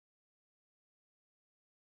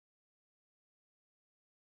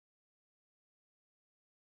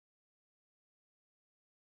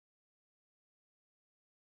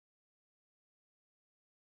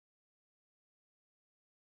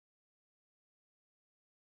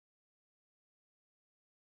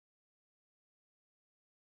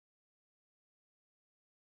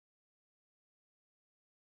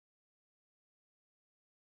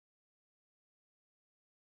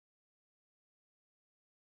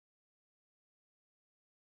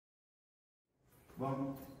1,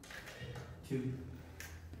 2,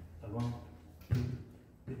 1, 2,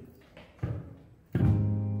 3.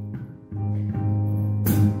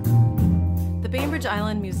 The Bainbridge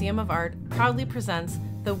Island Museum of Art proudly presents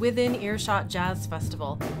the Within Earshot Jazz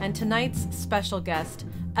Festival and tonight's special guest,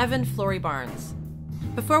 Evan Flory-Barnes.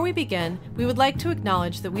 Before we begin, we would like to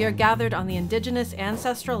acknowledge that we are gathered on the indigenous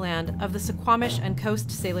ancestral land of the Suquamish and Coast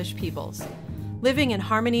Salish peoples. Living in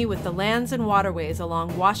harmony with the lands and waterways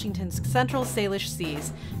along Washington's central Salish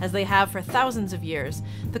seas, as they have for thousands of years,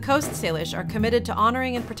 the Coast Salish are committed to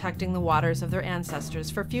honoring and protecting the waters of their ancestors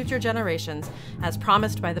for future generations, as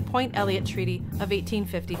promised by the Point Elliott Treaty of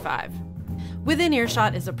 1855. Within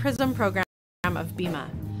Earshot is a PRISM program of BIMA.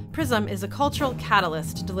 PRISM is a cultural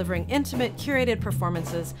catalyst delivering intimate, curated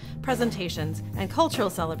performances, presentations, and cultural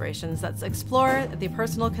celebrations that explore the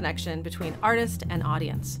personal connection between artist and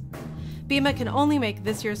audience. BIMA can only make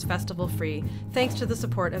this year's festival free thanks to the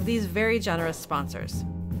support of these very generous sponsors: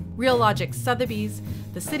 Real Logic Sotheby's,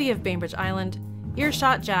 the City of Bainbridge Island,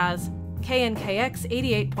 Earshot Jazz, KNKX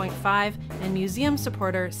 88.5, and museum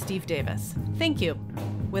supporter Steve Davis. Thank you.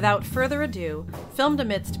 Without further ado, filmed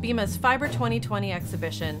amidst BIMA's Fiber 2020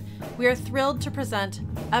 exhibition, we are thrilled to present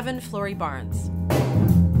Evan Flory-Barnes.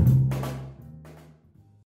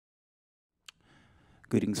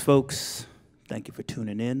 Greetings, folks. Thank you for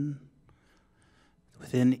tuning in.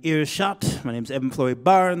 Within Earshot, my name is Evan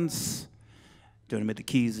Flory-Barnes. Joining me at the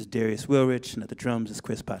keys is Darius Wilrich, and at the drums is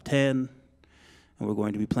Chris Patan. And we're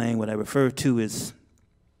going to be playing what I refer to as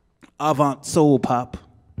avant-soul pop,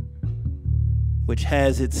 which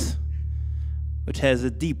has its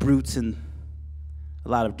deep roots in a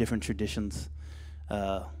lot of different traditions.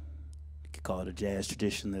 You could call it a jazz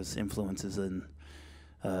tradition. There's influences in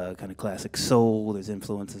kind of classic soul. There's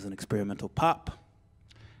influences in experimental pop.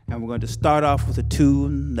 And we're going to start off with a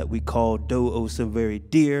tune that we call Do Oh So Very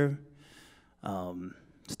Dear.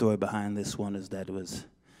 Story behind this one is that it was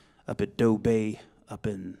up at Doe Bay, up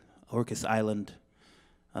in Orcas Island,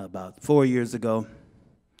 about 4 years ago.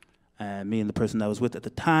 And me and the person I was with at the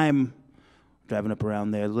time, driving up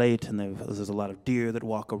around there late, and there's a lot of deer that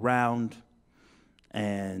walk around.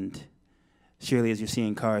 And surely as you're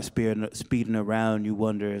seeing cars speeding around, you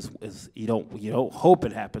wonder, you don't hope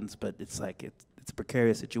it happens, but it's like it's a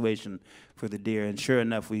precarious situation for the deer. And sure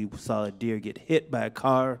enough, we saw a deer get hit by a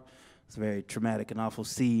car. It's a very traumatic and awful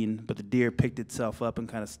scene, but the deer picked itself up and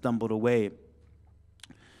kind of stumbled away.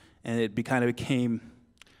 And it kind of became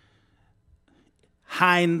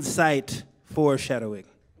hindsight foreshadowing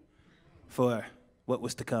for what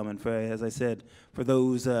was to come. And for, as I said, for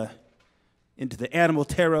those into the animal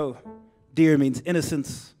tarot, deer means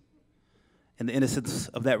innocence, and the innocence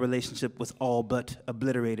of that relationship was all but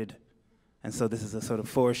obliterated. And so this is a sort of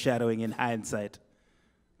foreshadowing in hindsight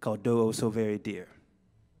called Do Oh So Very Dear.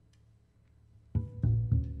 1,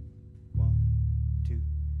 2,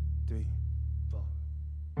 3, 4.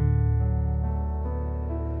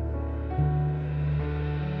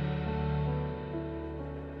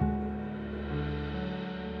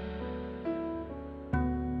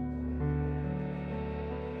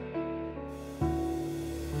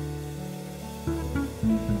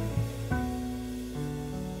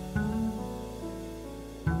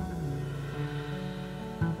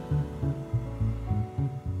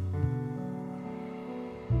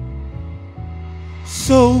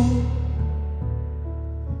 So,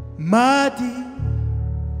 my dear,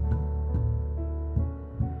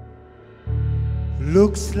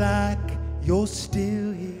 looks like you're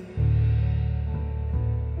still here.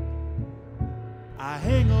 I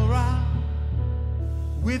hang around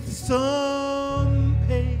with some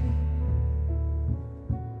pain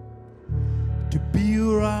to be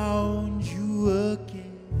around you again.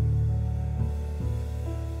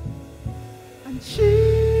 And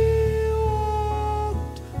she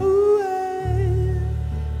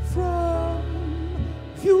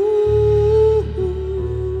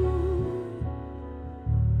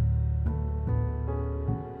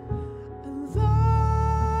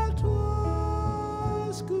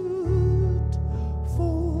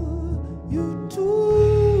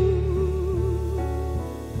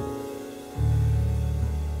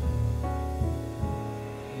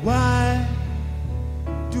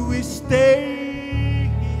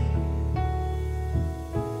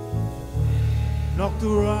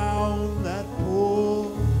around that poor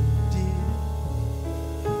deer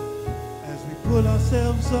as we pull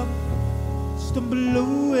ourselves up, stumble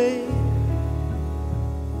away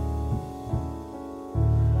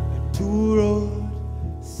into a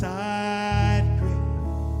roadside grave.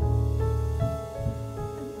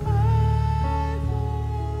 And I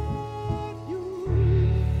thought you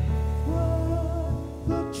were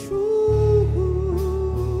the truth.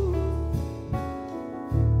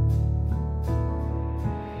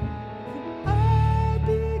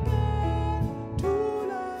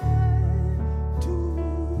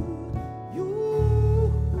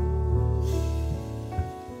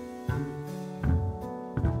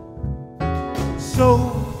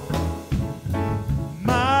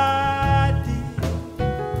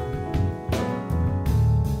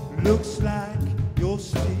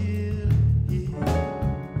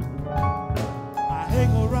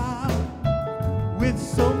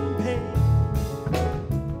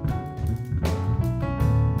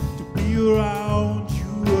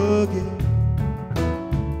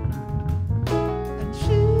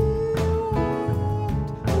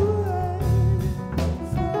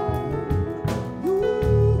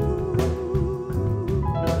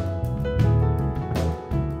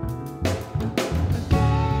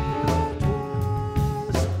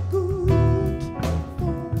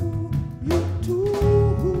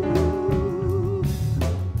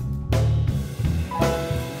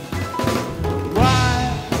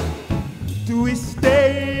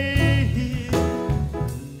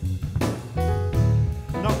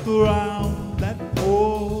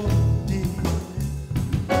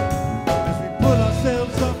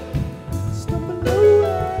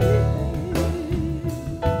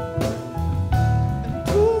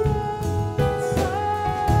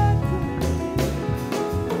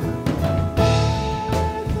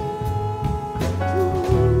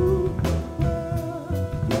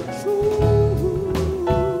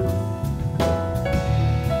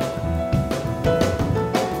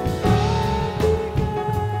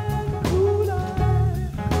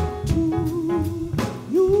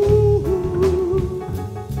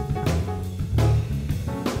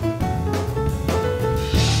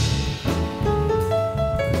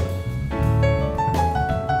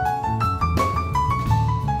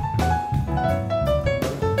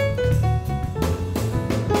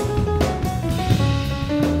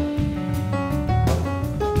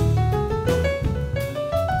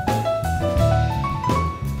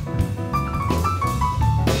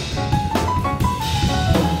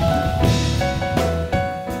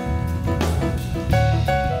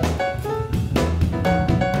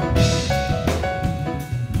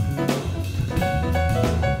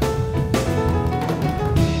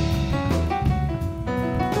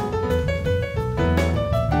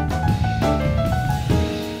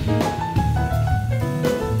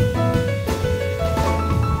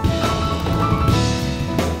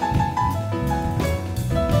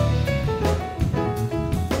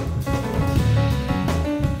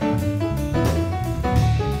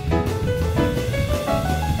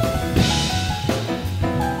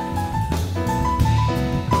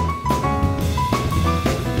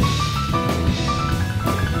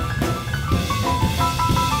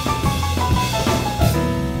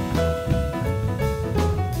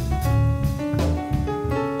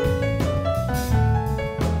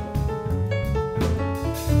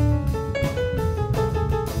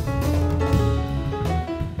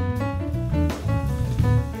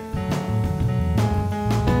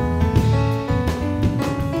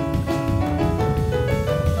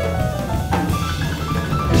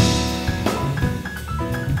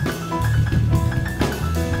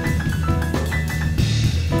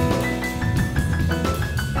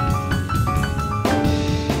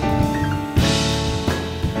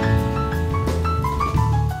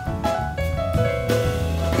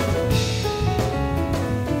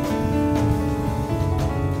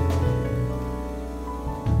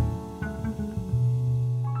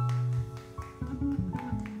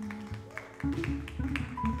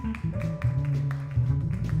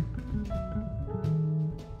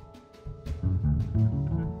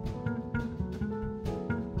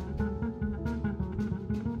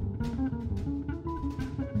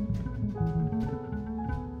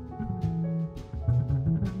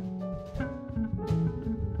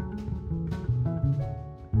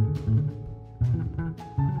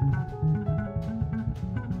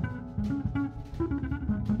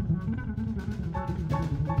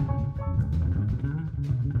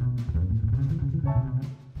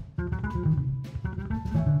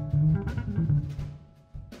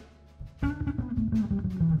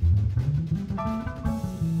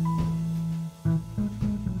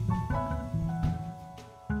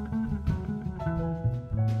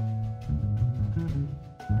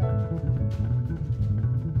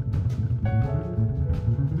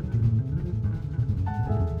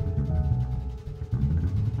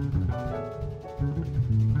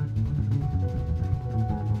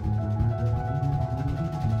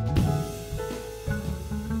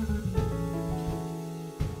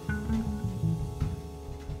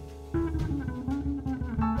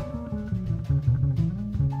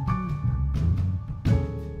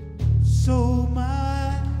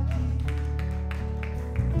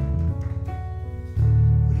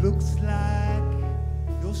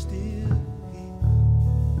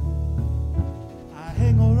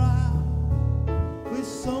 hang around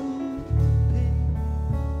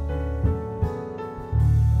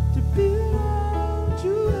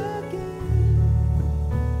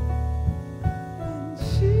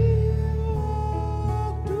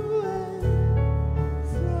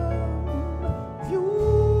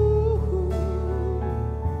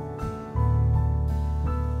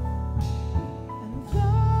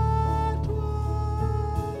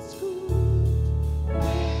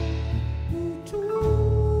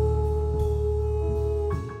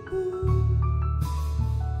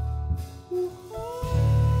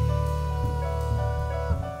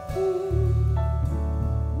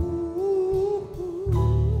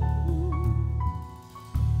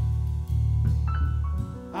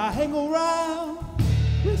hang around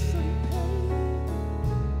with some pain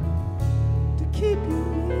to keep you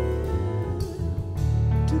near,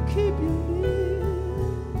 to keep you near.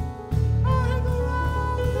 I hang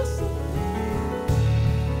around with some pain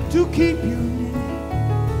to keep you near,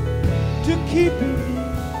 to keep you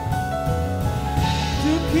near,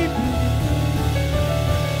 to keep you near.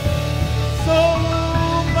 So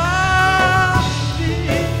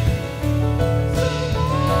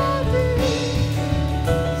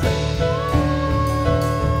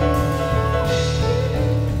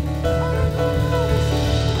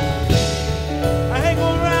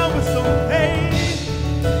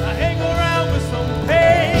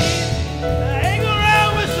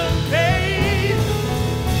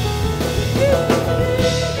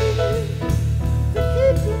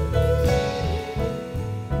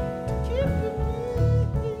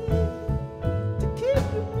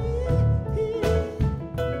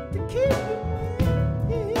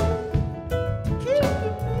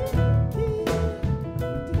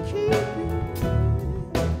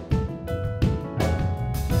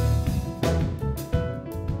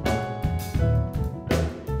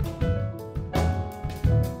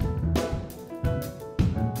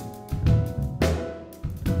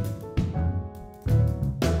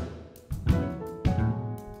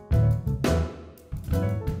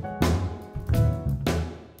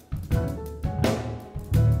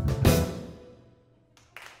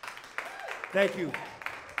thank you.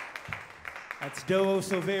 That's Do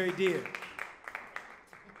So Very Dear.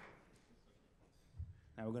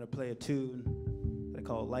 Now we're going to play a tune they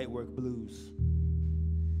call Lightwork Blues.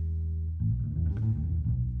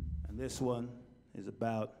 And this one is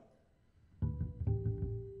about,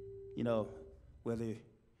 you know, whether you're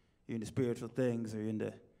into spiritual things or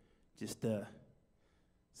into just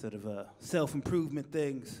sort of self-improvement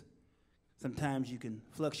things. Sometimes you can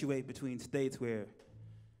fluctuate between states where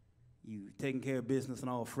you taking care of business on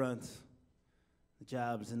all fronts, the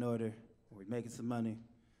job's in order, or you're making some money,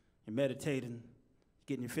 you're meditating,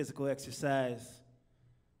 getting your physical exercise,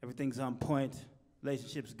 everything's on point,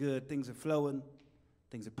 relationship's good, things are flowing,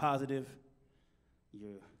 things are positive,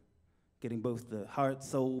 you're getting both the heart,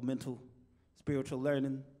 soul, mental, spiritual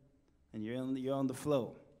learning, and you're on the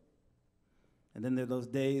flow. And then there are those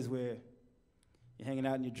days where you're hanging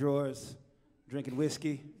out in your drawers, drinking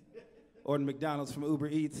whiskey, ordering McDonald's from Uber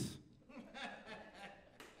Eats.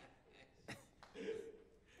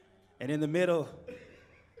 And in the middle,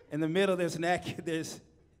 there's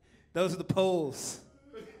those are the poles.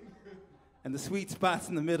 And the sweet spots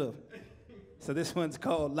in the middle. So this one's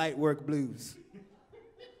called Lightwork Blues.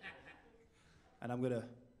 And I'm gonna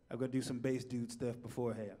do some bass dude stuff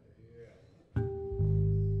beforehand.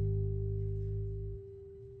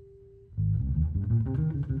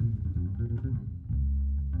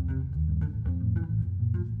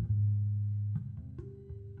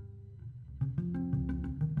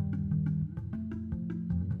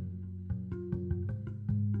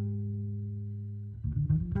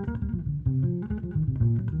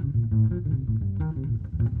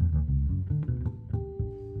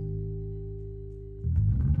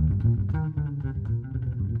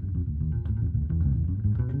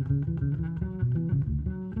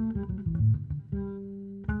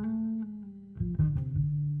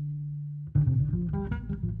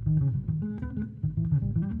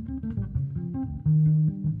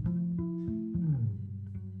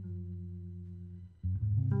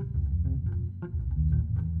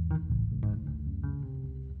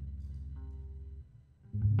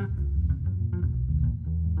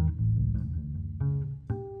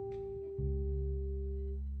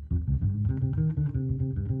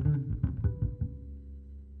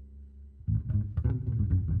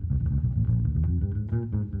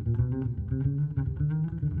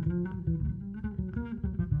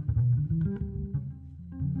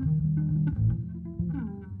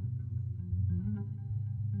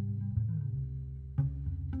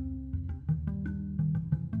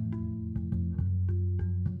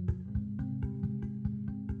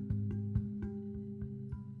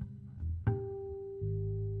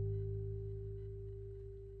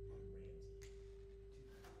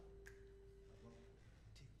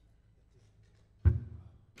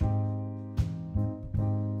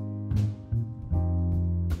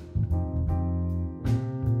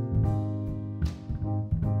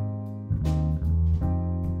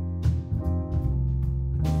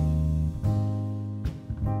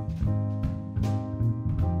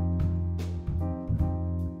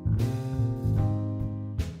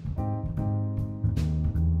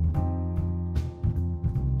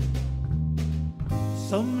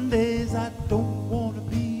 Some days I don't want to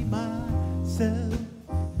be myself,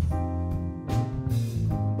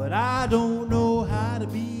 but I don't know how to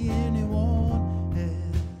be anyone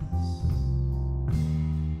else.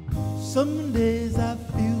 Some days I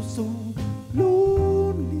feel so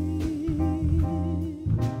lonely,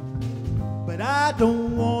 but I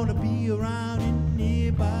don't want to be around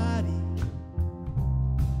anybody.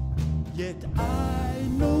 Yet I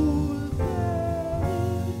know there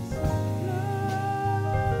is love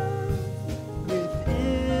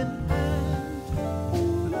within and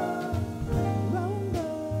all around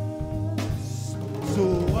us. So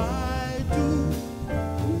why do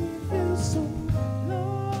we feel so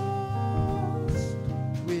lost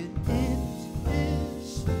when it is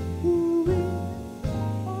who we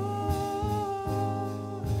are?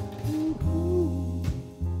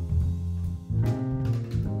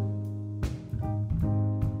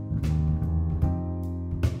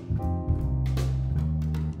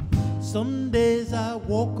 Some days I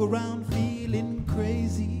walk around feeling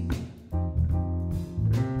crazy.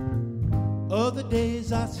 Other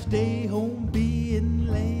days I stay home being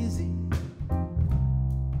lazy.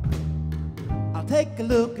 I'll take a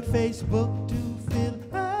look at Facebook to feel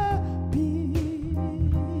happy,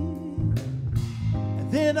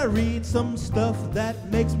 and then I read some stuff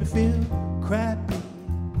that makes me feel crappy.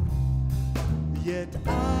 Yet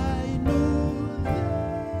I know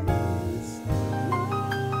there is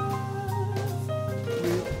love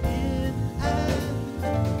within and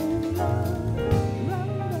all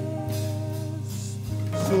around us.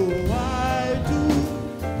 So why do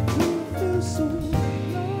we feel so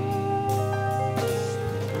lost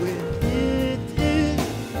when it is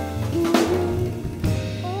who we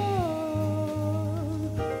are?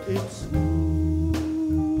 It's who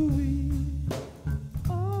we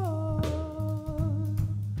are.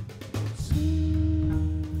 It's who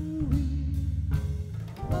we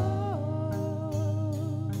are.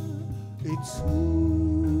 It's who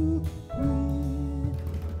we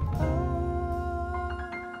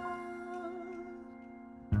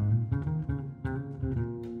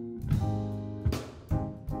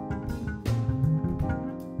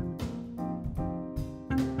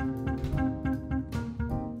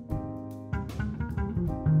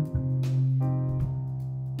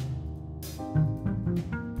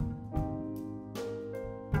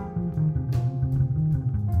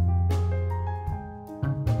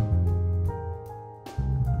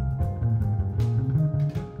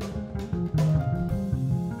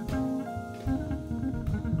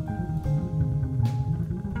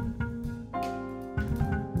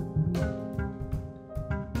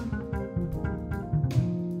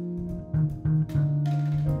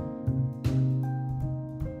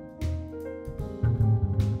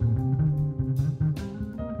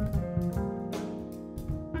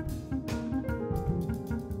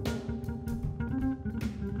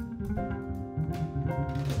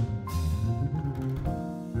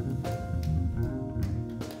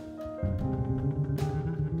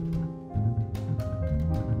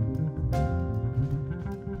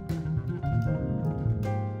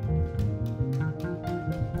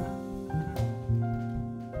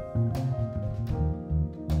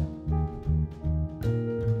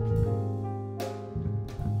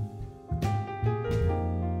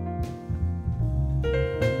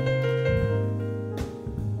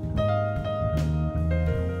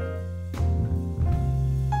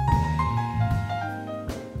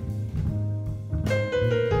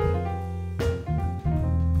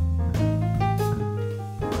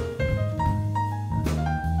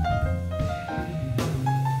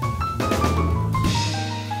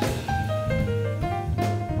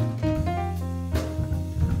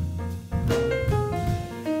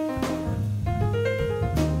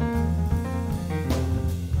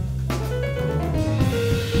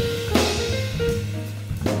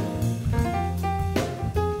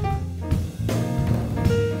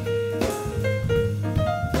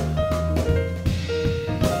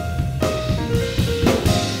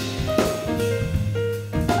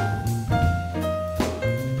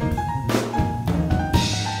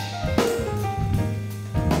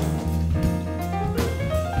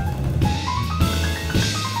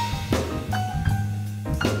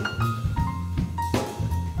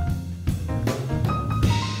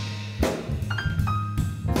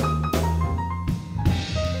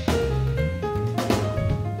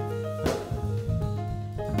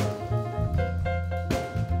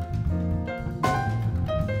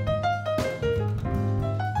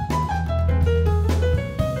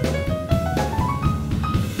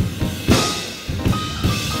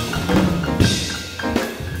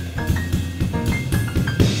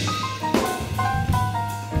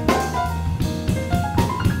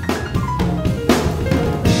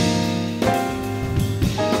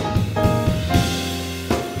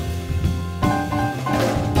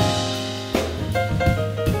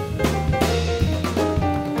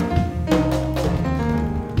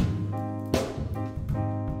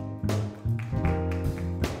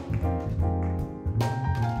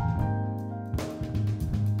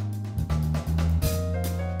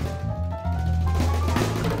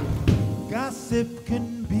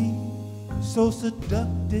so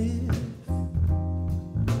seductive,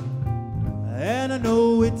 and I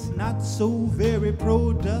know it's not so very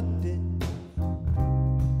productive.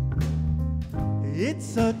 It's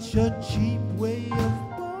such a cheap way of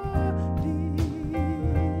partying,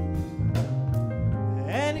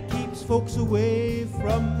 and it keeps folks away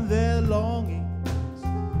from their longings.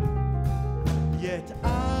 Yet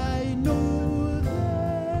I know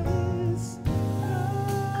there's love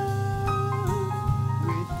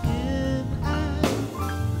within and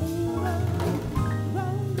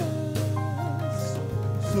around us.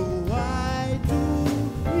 So why do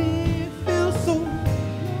we feel so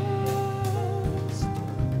lost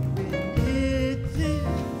when it is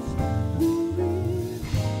who we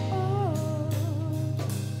are?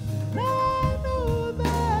 And I know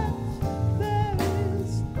that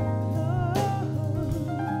there's love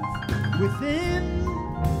within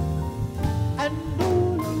and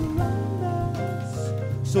all around us.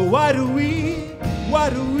 So why do we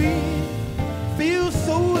feel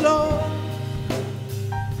so lost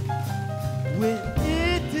when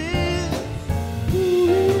it is who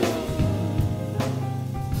we are?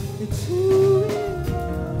 It's who we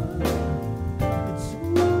are. It's who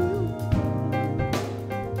we are.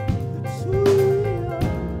 It's who we are.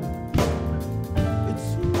 It's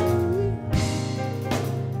who we are.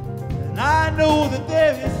 And I know that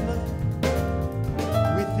there is love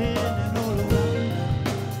within and all around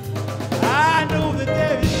us. I know that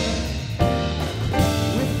there is love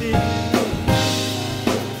within and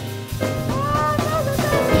all around us.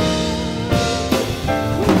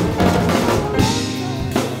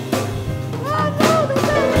 I know that there is love. I know that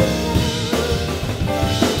there is love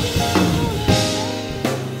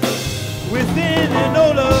within and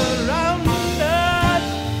all around us.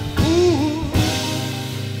 Ooh.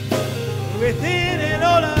 Within and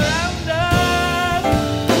all around us.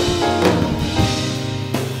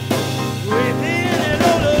 Within and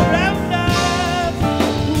all around us.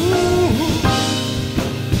 Ooh.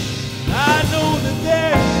 I know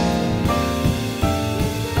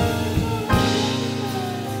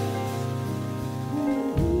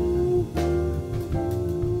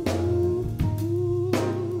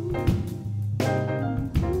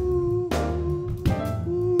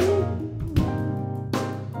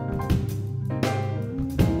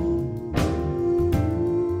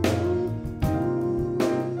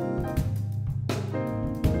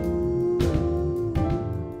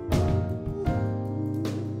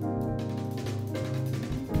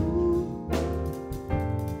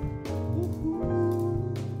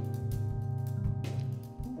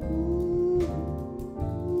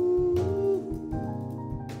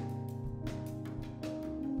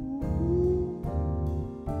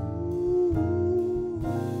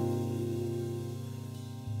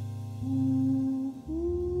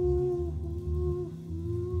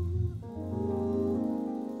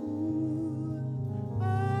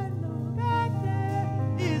that there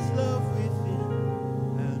is love within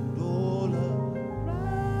and all around us.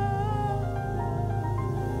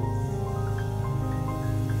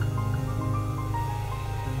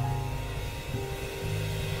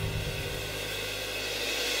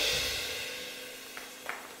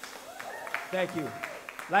 Thank you.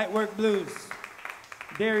 Lightwork Blues.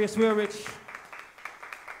 Darius Wilrich,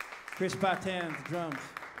 Chris Patin, drums.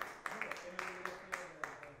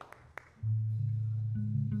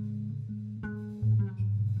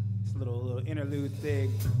 This little interlude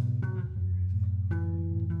thing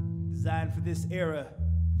designed for this era.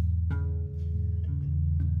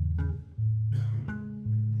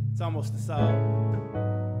 It's almost a song.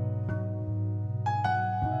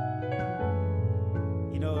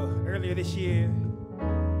 You know, earlier this year,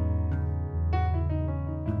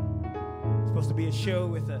 supposed to be a show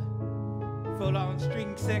with a full-on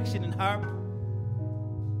string section and harp.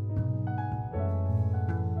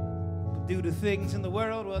 But due to things in the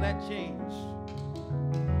world, well, that changed.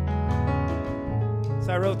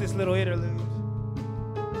 So I wrote this little interlude.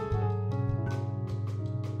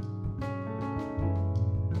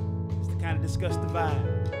 Just to kind of discuss the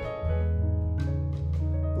vibe.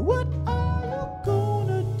 What are you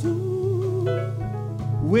gonna do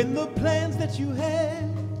when the plans that you had,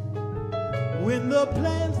 when the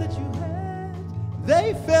plans that you had,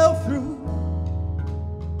 they fell through?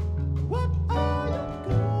 What are you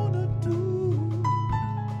gonna do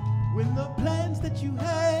when the plans that you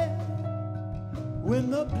had, when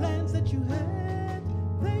the plans that you had,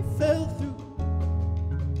 they fell through?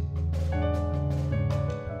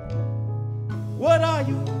 What are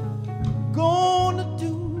you gonna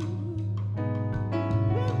do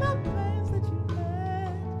when the plans that you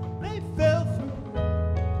had, they fell through?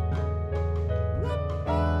 What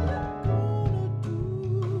are you gonna do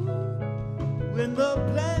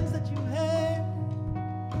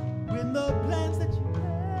the plans that you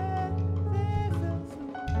had, they fell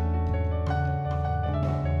through.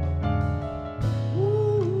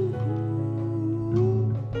 Ooh,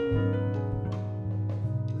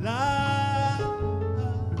 la,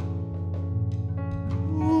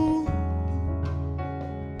 ooh.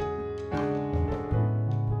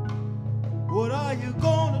 What are you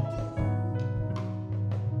gonna do?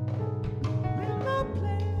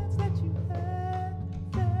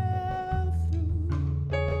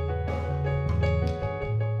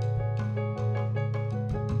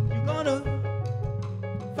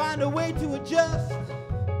 Find a way to adjust,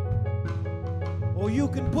 or you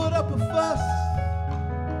can put up a fuss,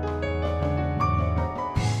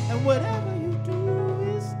 and whatever you do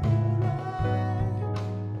is alright,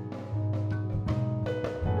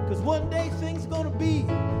 'cause one day things gonna be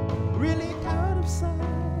really out of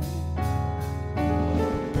sight.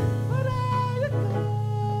 What are you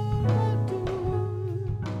gonna do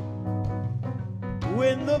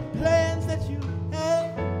when the plans that you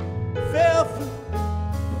had fell through?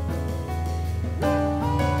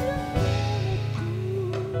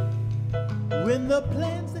 When the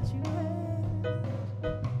plans that you had,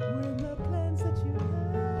 when the plans that you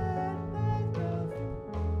had, they fell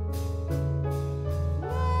through.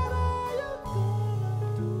 What are you gonna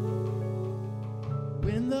do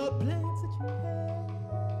when the plans that you had,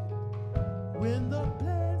 when the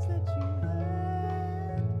plans that you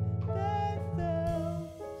had, they fell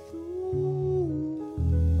through?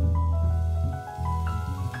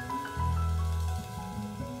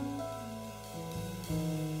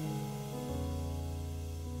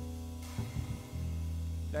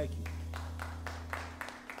 Thank you.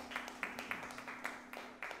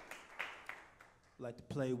 I'd like to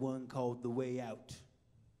play one called The Way Out.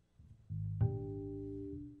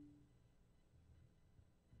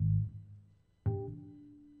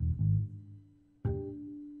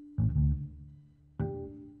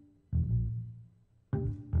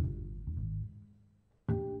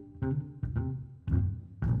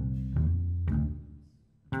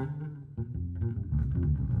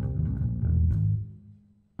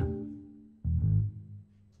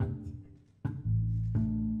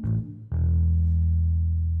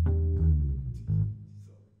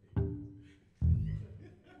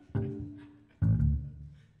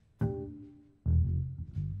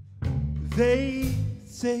 They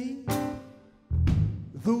say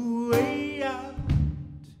the way out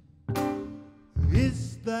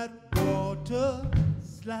is that water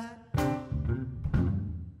slide.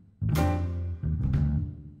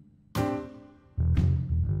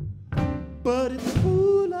 But it's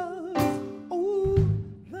full of all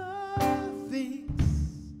the things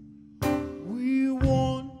we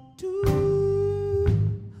want to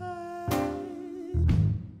hide.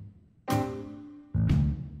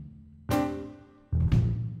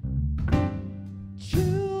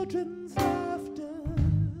 Children's laughter,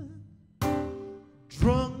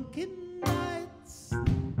 drunken nights,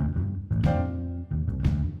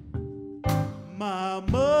 my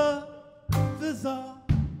mother's arms.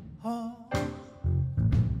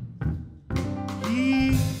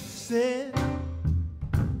 He said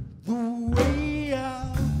the way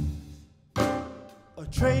out, a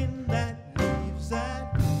train that leaves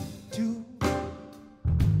at 2.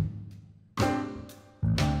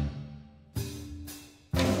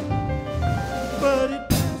 But it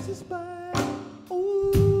passes by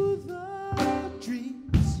all the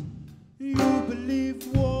dreams you believe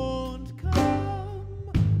won't come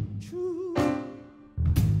true.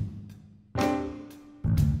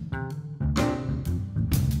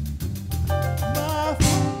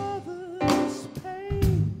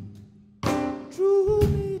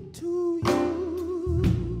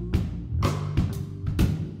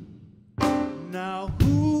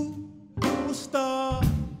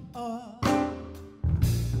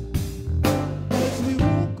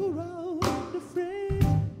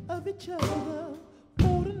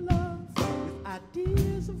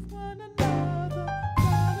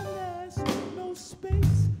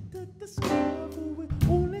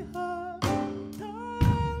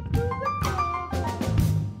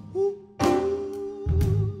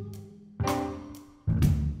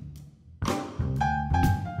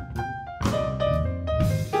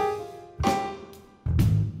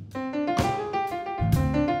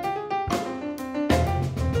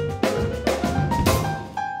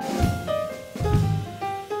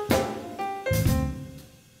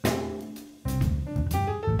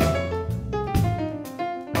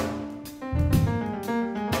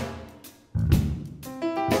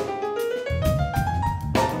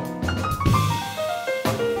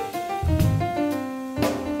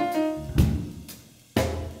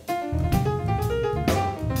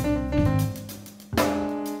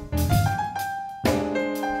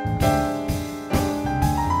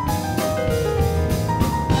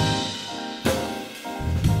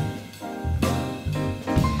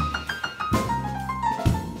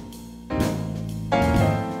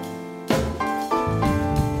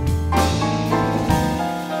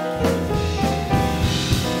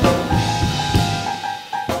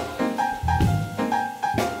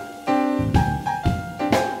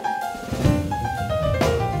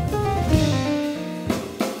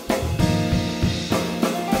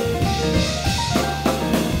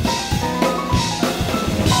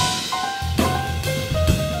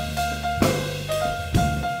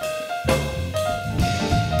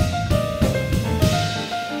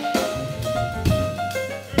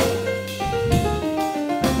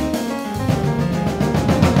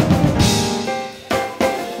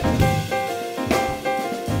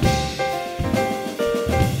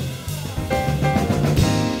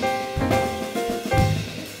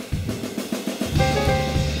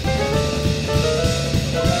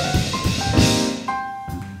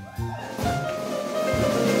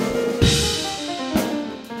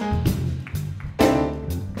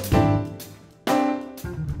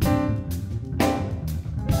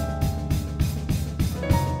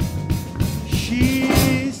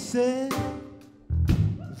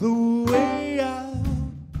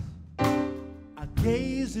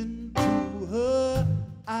 gaze into her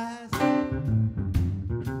eyes.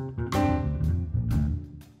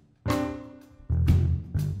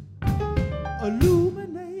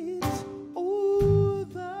 Illuminates all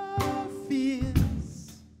the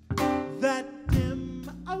fears that dim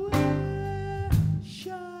our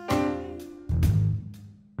shine.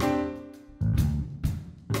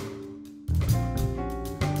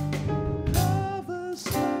 Lovers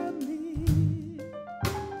family,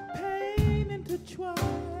 pain intertwined.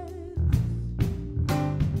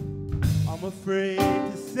 I'm afraid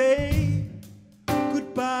to say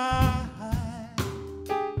goodbye.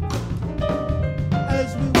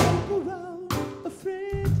 As we walk around,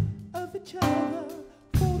 afraid of each other,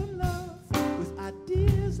 fall in love with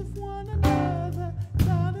ideas of one another.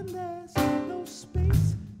 Darling, there's no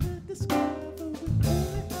space to discover. We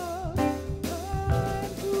only have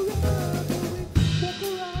time to recover. We walk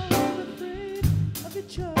around, afraid of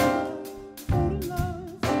each other, fall in love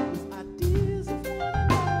with ideas of one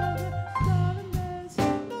another. Darling, there's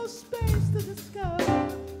no space to discover. We only have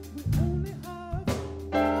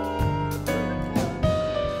time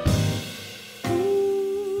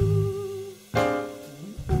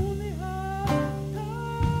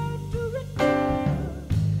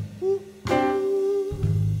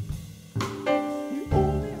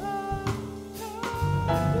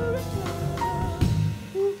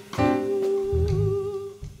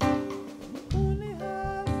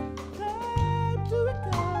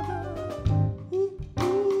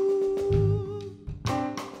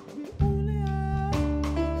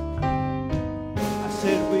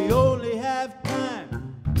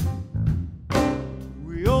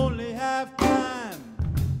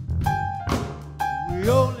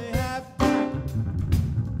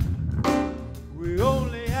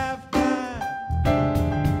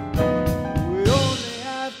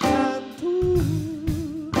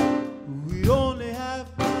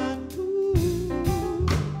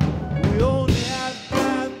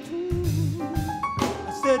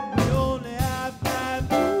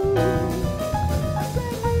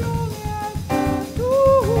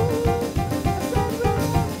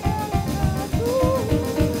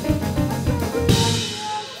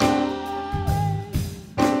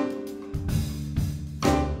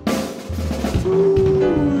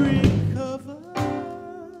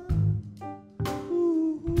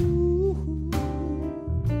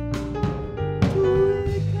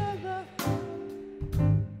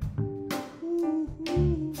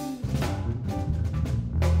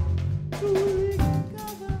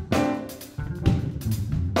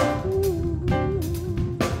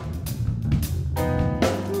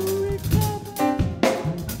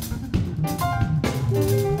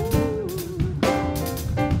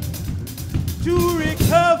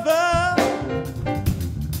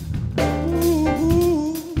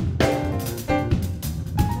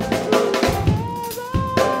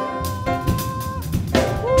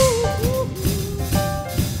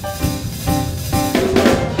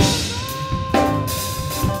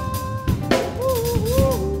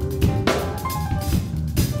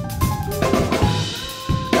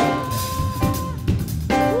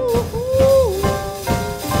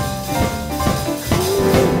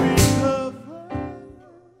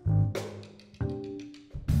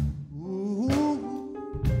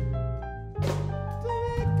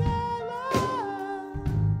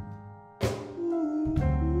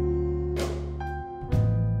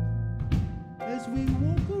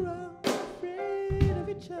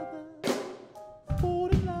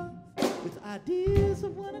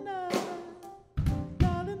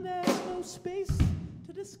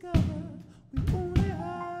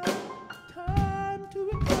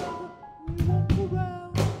to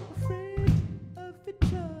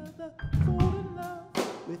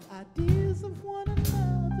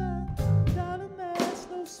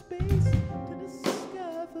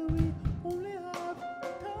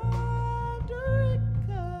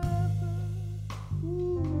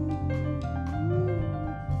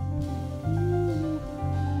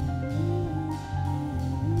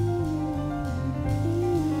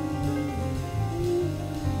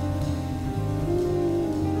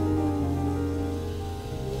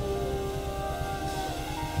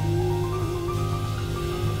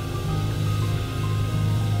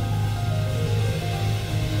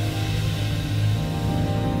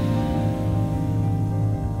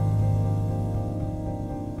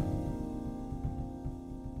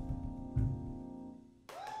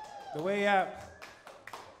The way out.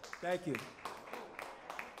 Thank you.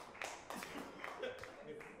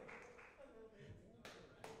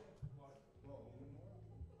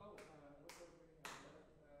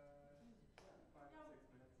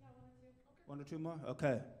 One or two more?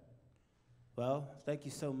 Okay. Well, thank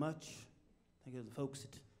you so much. Thank you to the folks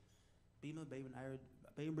at BIMA,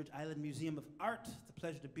 Bainbridge Island Museum of Art. It's a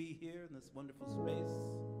pleasure to be here in this wonderful space.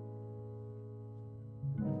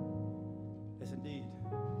 Yes, indeed.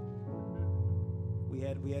 We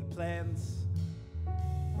had plans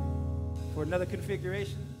for another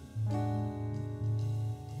configuration. And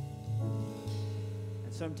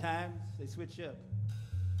sometimes they switch up.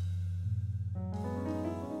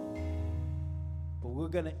 But we're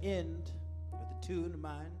gonna end with a tune of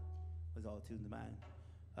mine. It was all tunes of mine.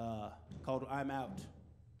 Called I'm Out.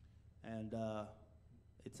 And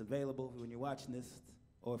it's available when you're watching this,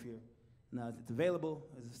 or if you're, no, it's available.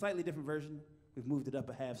 It's a slightly different version. We've moved it up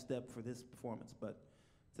a half step for this performance, but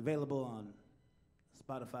it's available on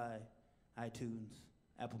Spotify, iTunes,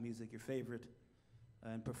 Apple Music, your favorite,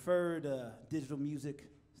 and preferred digital music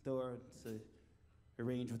store. It's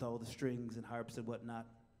arranged with all the strings and harps and whatnot.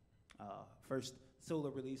 First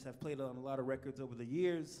solo release. I've played it on a lot of records over the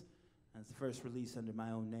years, and it's the first release under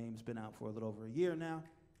my own name. It's been out for a little over a year now.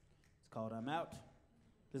 It's called I'm Out.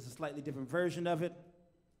 This is a slightly different version of it.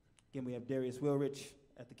 Again, we have Darius Wilrich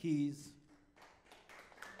at the keys.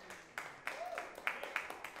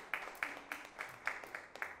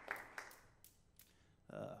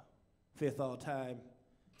 Fifth all time,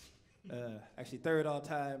 actually third all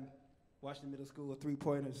time, Washington Middle School,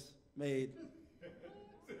 3-pointers made.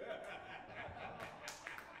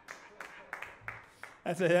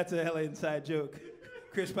 That's a hella inside joke.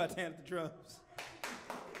 Chris Patin at the drums.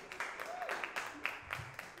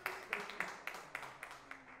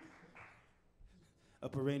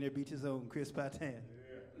 Upper Rainier Beach's own Chris Patin.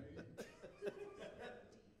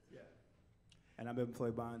 Yeah. And I'm Evan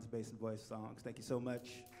Flory-Barnes, bass and voice songs. Thank you so much.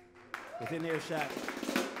 Within Earshot.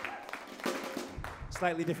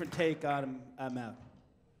 Slightly different take on I'm Out.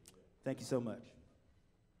 Thank you so much.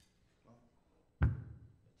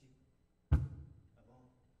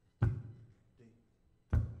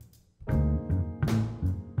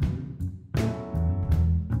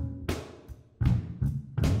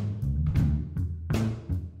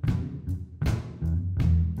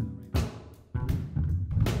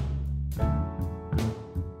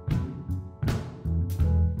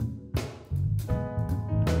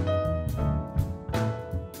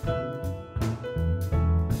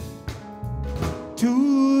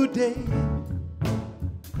 Today,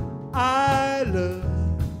 I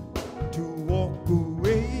love to walk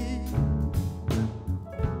away.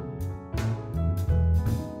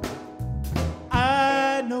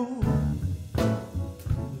 I know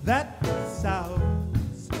that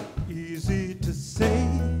sounds easy to say.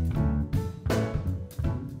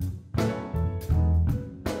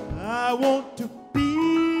 I want to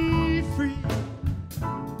be free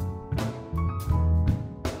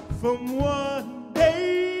from one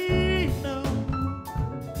day now.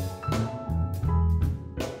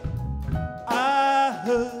 I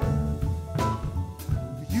heard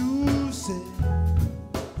you say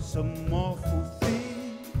some awful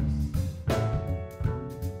things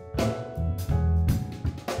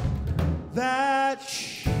that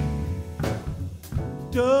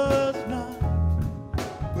does not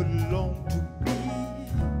belong to me.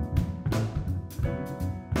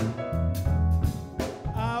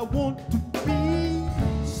 I want to be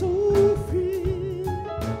so free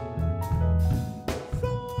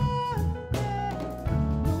from what I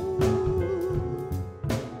know.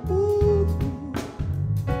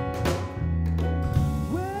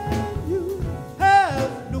 When you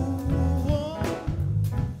have no one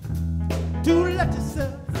to let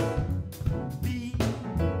yourself be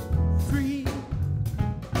free,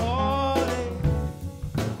 all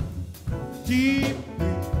deep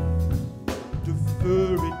to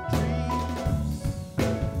furry dreams,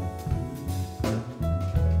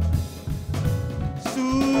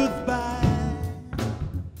 soothed by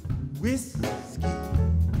whiskey,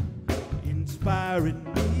 inspiring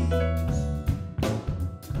memes.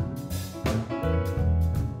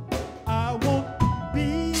 I want to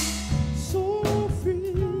be so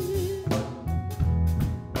free.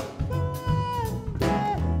 One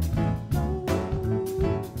day,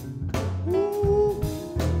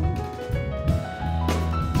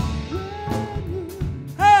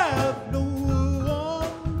 have no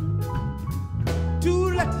one to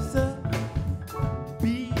let yourself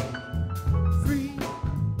be free.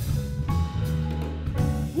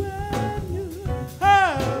 When you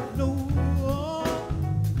have no one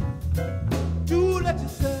to let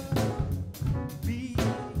yourself be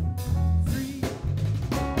free.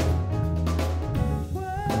 When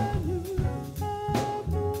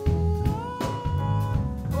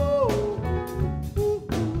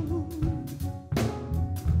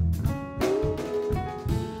you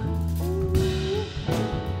have no one.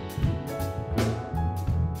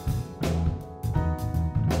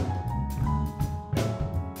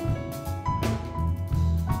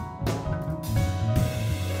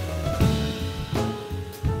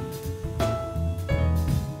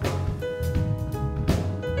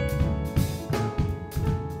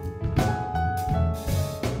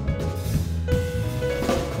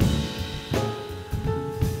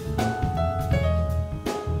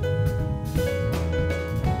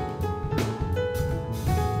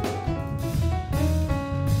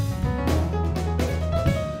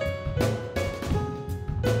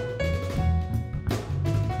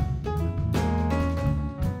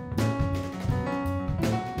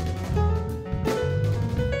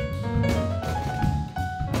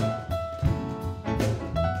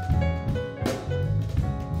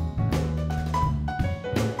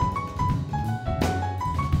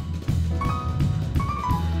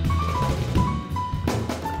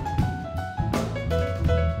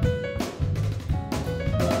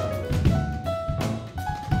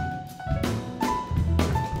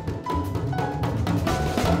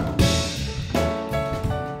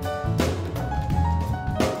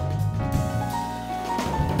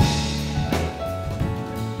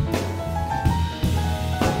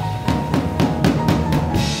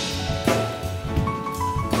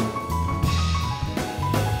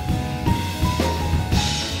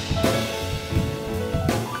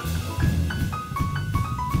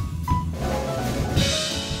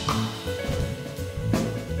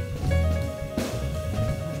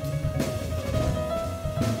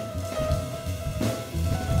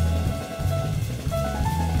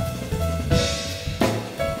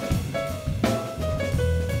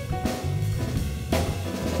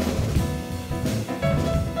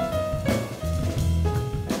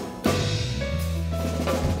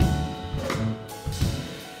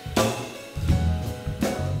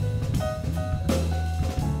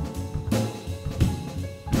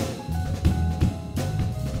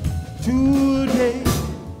 Today,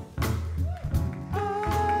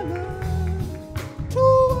 I learned to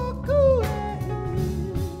walk away.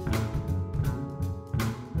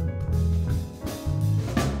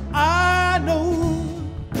 I know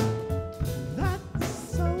that's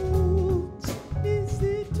so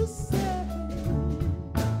easy to say.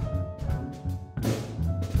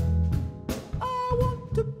 I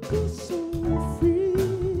want to be so free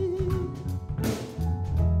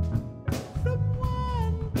from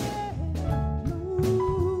one bad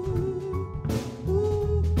mood.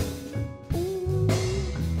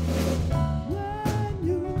 When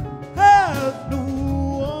you have no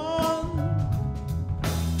one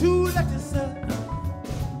to let yourself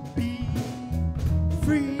be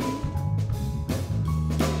free.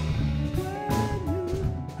 When you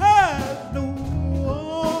have no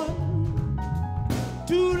one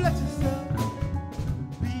to let yourself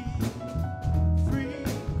be free.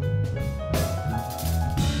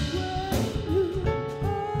 When you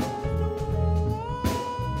have no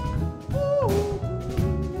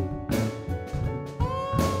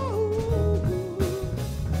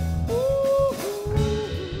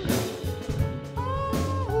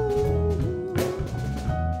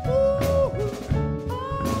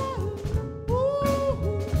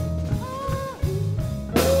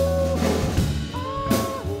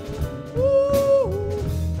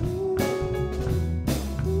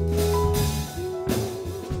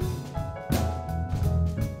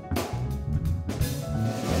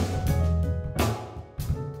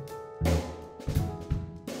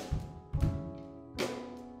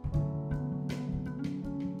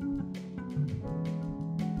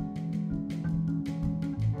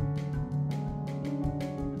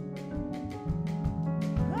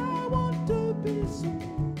I want to be so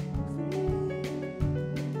free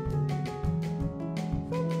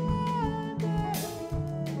from what I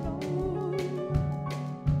know,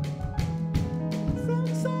 from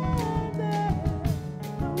something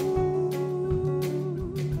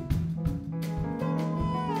I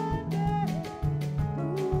know,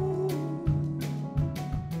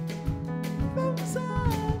 from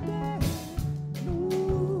something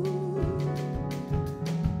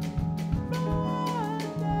I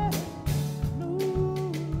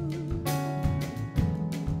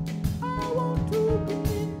I want to be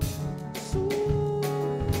so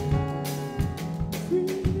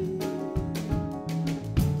free,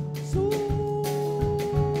 so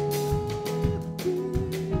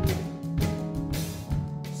free,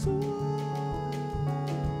 so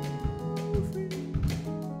free,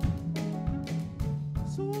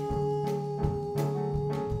 so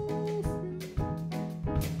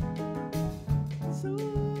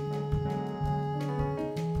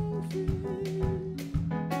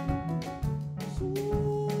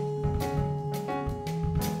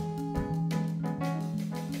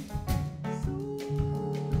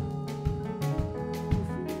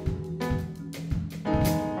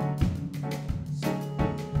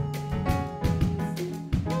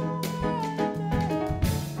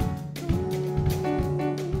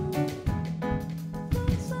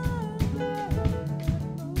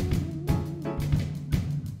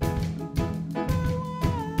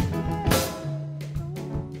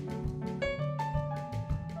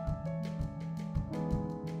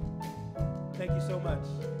Thank you so much.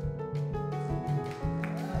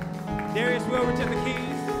 Darius Wilrich at the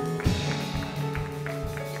keys.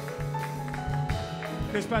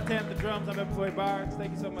 Chris Patin at the drums. I'm Flory-Barnes.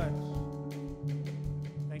 Thank you so much.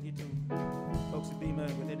 Thank you to folks at BIMA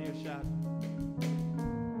within Earshot.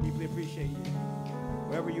 Deeply appreciate you,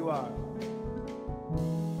 wherever you are.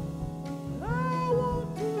 I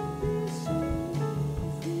want to be so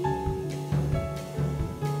free.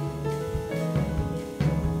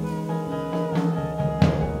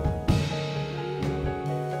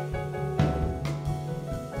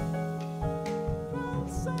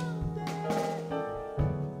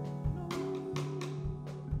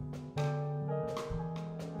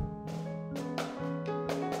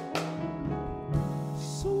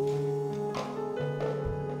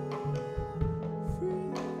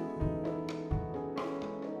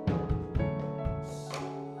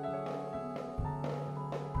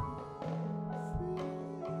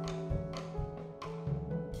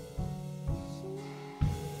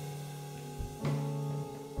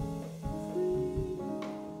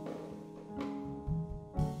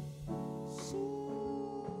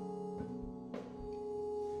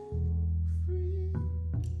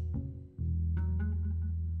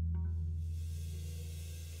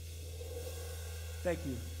 Thank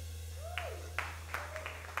you.